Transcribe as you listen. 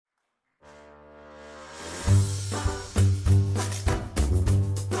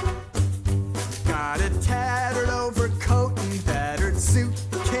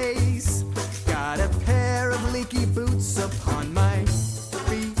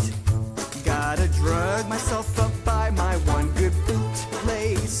Dug myself up by my one good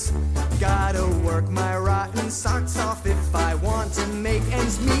bootlace. Gotta work my rotten socks off if I want to make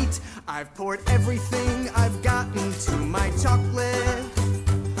ends meet. I've poured everything I've gotten to my chocolate.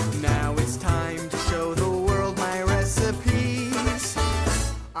 Now it's time to show the world my recipes.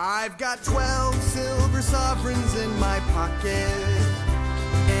 I've got 12 silver sovereigns in my pocket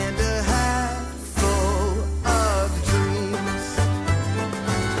and a hat full of dreams.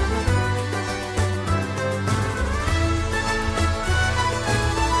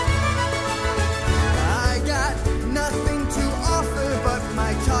 I got nothing to offer but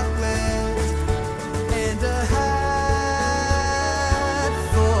my chocolate and a hat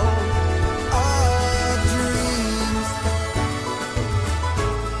full of dreams.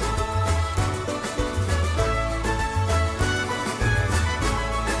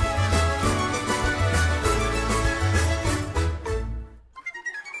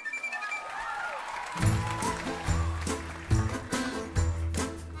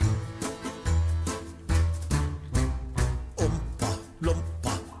 Oompa,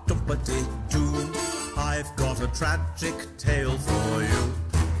 loompa, doompa-dee-doo. I've got a tragic tale for you.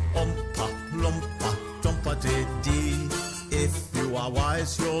 Oompa, loompa, doompa-dee-dee. If you are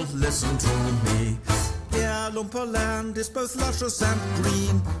wise, you'll listen to me. Yeah, Loompa Land is both luscious and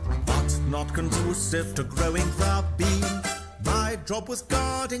green, but not conducive to growing the bean. My job was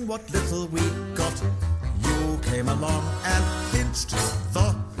guarding what little we got. You came along and pinched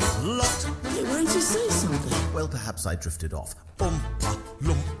the lot. Hey, why didn't you say something? Well, perhaps I drifted off. Oompa,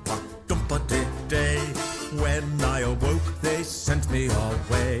 loompa, doompa-dee-day. When I awoke, they sent me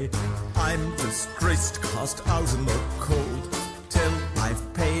away. I'm disgraced, cast out in the cold, till I've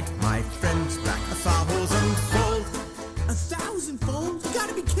paid my friends back 1,000-fold. 1,000-fold? You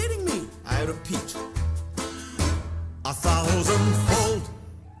gotta be kidding me! I repeat, 1,000-fold.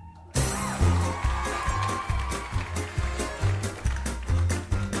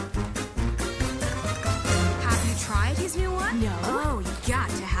 Have you tried his new one? No. Oh, you got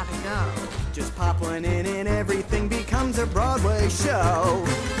to have a go. Just pop one in and everything becomes a Broadway show.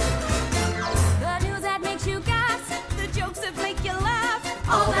 The news that makes you gasp, the jokes that make you laugh.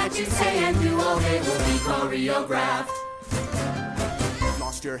 All that you say and do all day will be choreographed.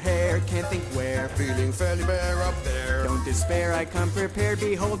 Lost your hair, can't think where, feeling fairly bare up there. Don't despair, I come prepared,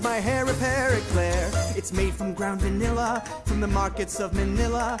 behold my hair repair eclair. It's made from ground vanilla, from the markets of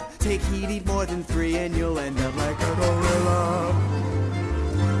Manila. Take heed, eat more than 3 and you'll end up like a gorilla.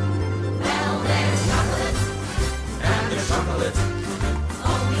 Well, there's chocolate, and there's chocolate.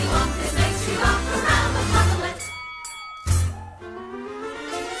 Only one that makes you rock around the chocolate.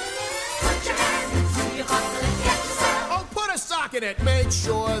 Put your hand into your chocolate, get yourself. Oh, put a sock in it, make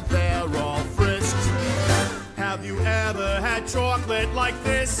sure they're all frisked. Have you ever had chocolate like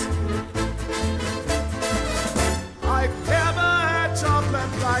this? I've never had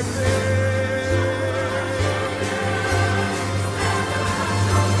chocolate like this.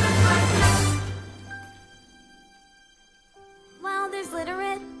 Well, there's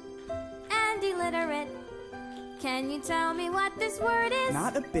literate and illiterate. Can you tell me what this word is?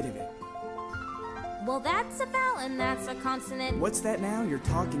 Not a bit of it. Well, that's a vowel and that's a consonant. What's that now? You're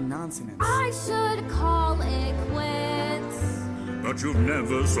talking nonsense. I should call it quits. But you've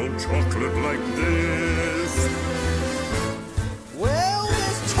never sold chocolate like this. Well,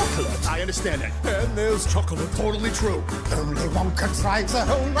 there's chocolate. I understand that. And there's chocolate. Totally true. Only Wonka drives a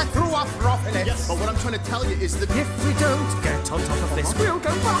hole right through our profit. Yes, but what I'm trying to tell you is that If we don't get on top of this, we'll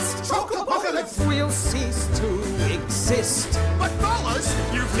go bust. Chocolate-pocalypse. We'll cease to exist. But fellas,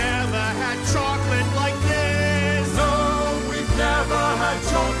 you've never had chocolate like this. No, we've never had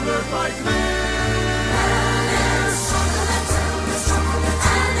chocolate like this.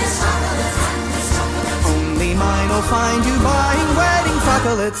 Only mine will find you buying wedding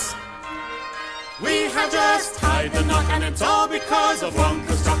chocolates. We have just tied the knot, and it's all because of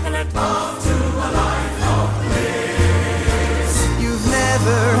Wonka's chocolate. Off to a life of bliss.